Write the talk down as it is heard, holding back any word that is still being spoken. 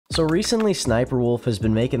So recently, SSniperWolf has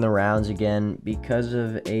been making the rounds again because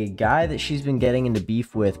of a guy that she's been getting into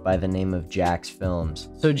beef with by the name of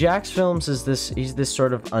Jacksfilms. So Jacksfilms is he's this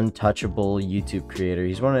sort of untouchable YouTube creator.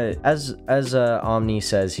 He's one of, as Omni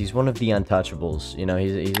says, he's one of the untouchables. You know,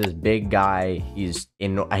 he's this big guy. He's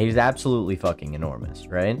absolutely fucking enormous,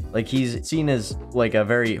 right? Like, he's seen as like a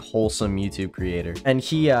very wholesome YouTube creator. And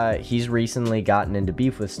he's recently gotten into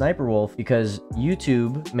beef with SSniperWolf because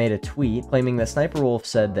YouTube made a tweet claiming that SSniperWolf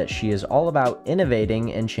said that she is all about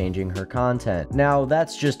innovating and changing her content. Now,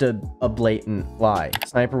 that's just a blatant lie.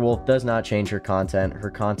 SSniperWolf does not change her content. Her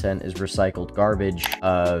content is recycled garbage.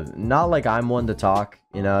 Not like I'm one to talk.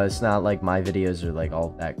 You know, it's not like my videos are like all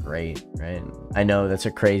that great, right? I know that's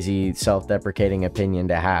a crazy self-deprecating opinion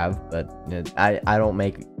to have, but I don't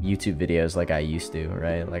make YouTube videos like I used to,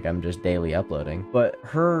 right? Like, I'm just daily uploading. But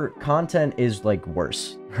her content is like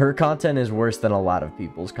worse. Her content is worse than a lot of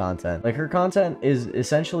people's content. Like, her content is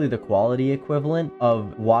essentially the quality equivalent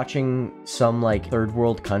of watching some like third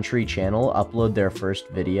world country channel upload their first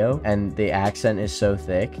video and the accent is so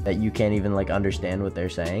thick that you can't even like understand what they're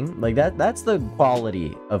saying. Like, that's the quality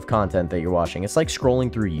of content that you're watching. It's like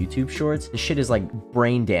scrolling through YouTube shorts. This shit is like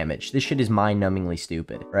brain damage. This shit is mind-numbingly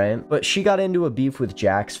stupid, right? But she got into a beef with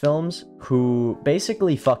Jacksfilms, who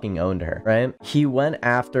basically fucking owned her, right? He went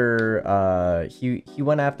after he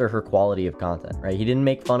went after her quality of content, right? He didn't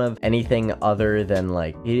make fun of anything other than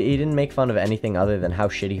like he didn't make fun of anything other than how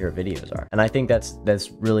shitty her videos are. And I think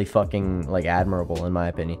that's really fucking like admirable in my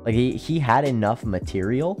opinion. Like, he had enough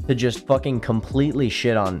material to just fucking completely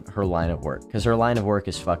shit on her line of work, because her line of work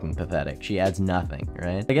is fucking pathetic. She adds nothing,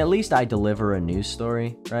 right? Like, at least I deliver a news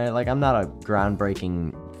story, right? Like, I'm not a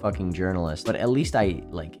groundbreaking fucking journalist, but at least I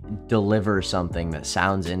like deliver something that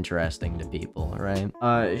sounds interesting to people, right?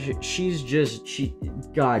 She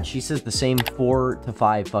says the same 4 to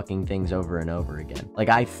 5 fucking things over and over again. Like,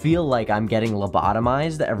 I feel like I'm getting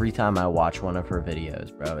lobotomized every time I watch one of her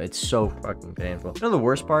videos, bro. It's so fucking painful. You know the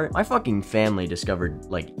worst part? My fucking family discovered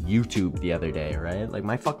like YouTube the other day, right? Like,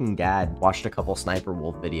 my fucking dad watched a couple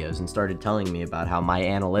SSniperWolf videos and started telling me about how my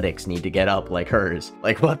analytics need to get up like hers.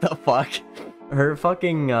 Like, what the fuck? Her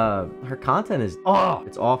fucking, her content is,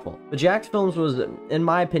 it's awful. But Jacksfilms was, in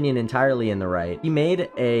my opinion, entirely in the right. He made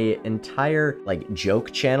a entire, like,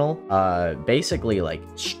 joke channel, basically, like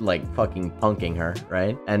fucking punking her,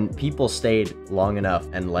 right? And people stayed long enough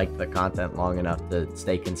and liked the content long enough to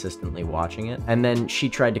stay consistently watching it. And then she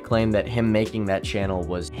tried to claim that him making that channel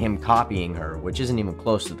was him copying her, which isn't even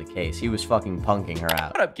close to the case. He was fucking punking her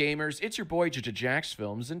out. What up, gamers? It's your boy,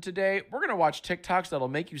 Jacksfilms, and today, we're gonna watch TikToks that'll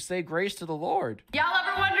make you say grace to the Lord. Y'all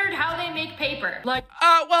ever wondered how they make paper? Like,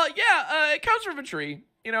 well, yeah, it comes from a tree.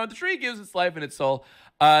 You know, the tree gives its life and its soul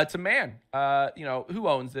to man. You know, who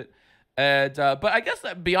owns it? And but I guess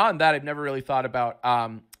that beyond that, I've never really thought about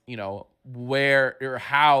you know, where or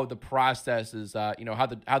how the process is, you know, how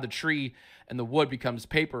the tree and the wood becomes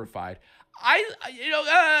paperified.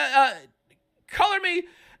 Color me,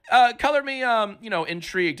 you know,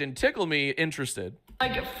 intrigued, and tickle me interested.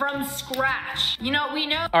 like from scratch. You know, we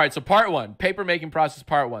know. All right, so part 1, paper making process,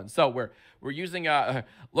 part 1. So we're using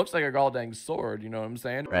looks like a goddamn sword, you know what I'm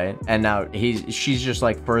saying? Right? And now she's just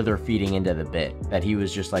like further feeding into the bit that he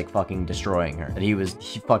was just like fucking destroying her, that he was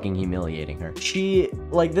fucking humiliating her. She,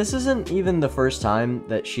 like, this isn't even the first time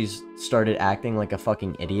that she's started acting like a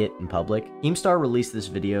fucking idiot in public. Keemstar released this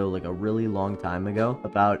video like a really long time ago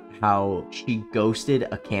about how she ghosted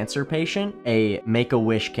a cancer patient, a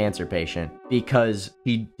Make-A-Wish cancer patient, because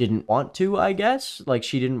she didn't want to, I guess. Like,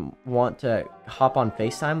 she didn't want to hop on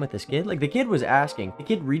FaceTime with this kid. Like, the kid was asking. The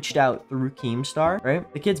kid reached out through Keemstar,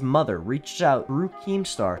 right? The kid's mother reached out through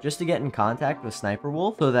Keemstar just to get in contact with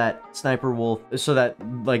SSniperWolf so that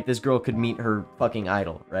like this girl could meet her fucking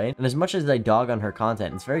idol, right? And as much as I dog on her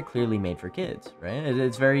content, it's very clearly made for kids, right?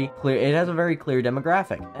 It's very clear. It has a very clear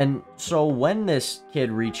demographic. And so when this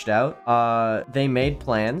kid reached out, they made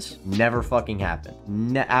plans. Never fucking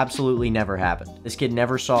happened. Absolutely never happened. This kid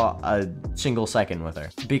never saw a single second with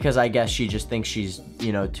her because I guess she just thinks she's,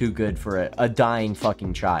 you know, too good for a dying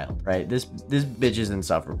fucking child, right? This bitch is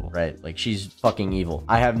insufferable, right? Like, she's fucking evil.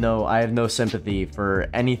 I have no sympathy for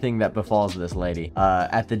anything that befalls this lady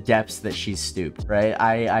at the depths that she's stooped, right?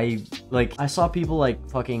 like I saw people like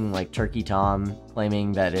fucking like Turkey Tom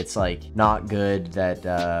claiming that it's like not good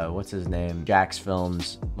that what's his name,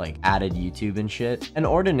 Jacksfilms, like added YouTube and shit. And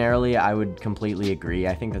ordinarily I would completely agree.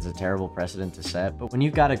 I think that's a terrible precedent to set, but when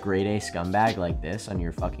you've got a grade A scumbag like this on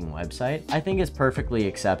your fucking website, I think it's perfectly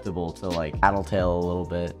acceptable to like tattletale a little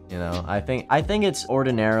bit, you know. I think it's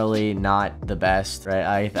ordinarily not the best,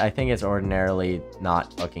 right? I think it's ordinarily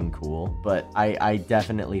not fucking cool, but I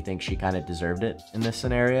definitely think she kind of deserved it in this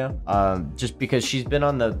scenario, just because she's been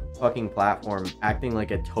on the fucking platform acting like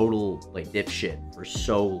a total like dipshit for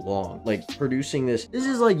so long, like producing this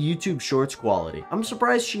is like YouTube Shorts quality. I'm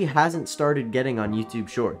surprised she hasn't started getting on YouTube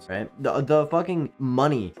Shorts, right? The fucking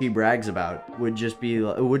money she brags about would just be,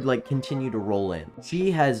 would like continue to roll in.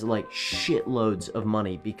 She has like shitloads of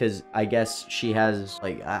money because I guess she has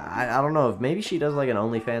like, I don't know if maybe she does like an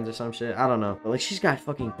OnlyFans or some shit, I don't know, but like she's got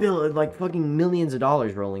fucking fucking millions of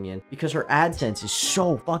dollars rolling in because her AdSense is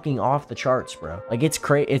so fucking off the charts, bro. Like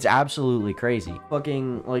it's absolutely crazy.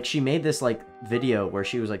 Fucking like she made this like video where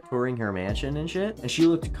she was like touring her mansion and shit, and she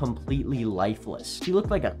looked completely lifeless. She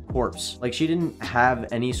looked like a corpse. Like she didn't have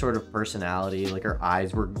any sort of personality. Like her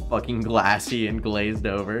eyes were fucking glassy and glazed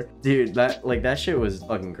over. Dude, that shit was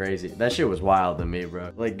fucking crazy. That shit was wild to me,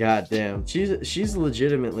 bro. Like goddamn, she's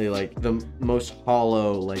legitimately like the most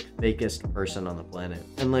hollow, like fakest person on the planet.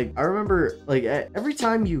 And like I remember like every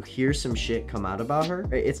time you hear some shit come out about her,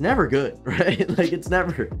 right, it's never good, right? Like it's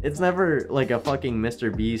never like a fucking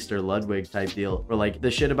Mr. Beast or Ludwig type deal, or like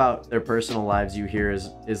the shit about their personal lives you hear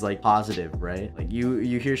is like positive, right? Like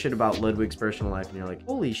you hear shit about Ludwig's personal life and you're like,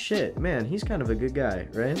 holy shit, man, he's kind of a good guy,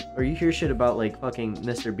 right? Or you hear shit about like fucking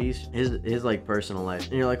Mr. Beast, his like personal life,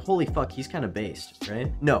 and you're like, holy fuck, he's kind of based,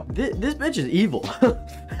 right? No, this bitch is evil.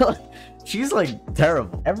 She's like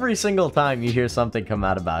terrible. Every single time you hear something come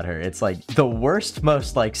out about her, it's like the worst,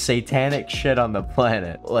 most like satanic shit on the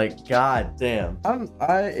planet. Like god damn.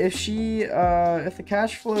 If the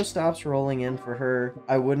cash flow stops rolling in for her,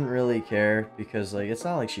 I wouldn't really care, because like it's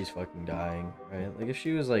not like she's fucking dying, right? Like if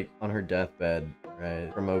she was like on her deathbed,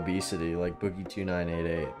 right, from obesity, like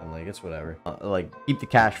Boogie2988, and like it's whatever. Like keep the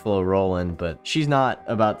cash flow rolling, but she's not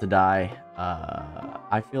about to die.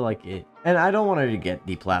 I feel like it, and I don't want her to get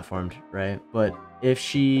deplatformed, right? But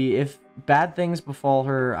if bad things befall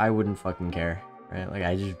her, I wouldn't fucking care, right? Like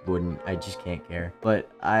I just can't care. But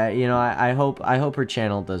I hope her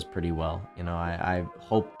channel does pretty well. You know, I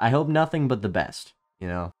hope nothing but the best. You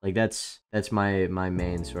know, like that's my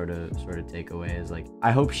main sort of takeaway is like, I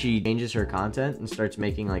hope she changes her content and starts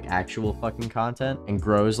making like actual fucking content and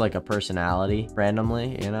grows like a personality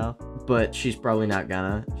randomly, you know. But she's probably not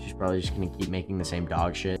gonna. She's probably just gonna keep making the same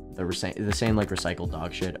dog shit, the same like recycled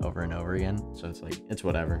dog shit over and over again. So it's like, it's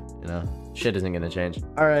whatever, you know. Shit isn't gonna change.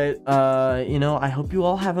 All right, you know, I hope you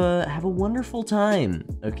all have a wonderful time.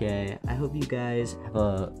 Okay, I hope you guys have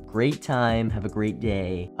a great time, have a great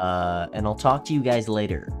day, and I'll talk to you guys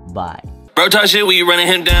later. Bye. Bro talk shit, we running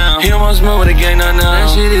him down. He almost moved with a gang, now that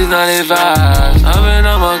shit is not advised.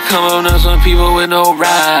 I'ma come up now, some people with no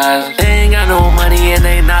rise. They ain't got no money and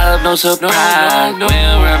they not up no surprise. When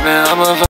I'm rapping, I'm a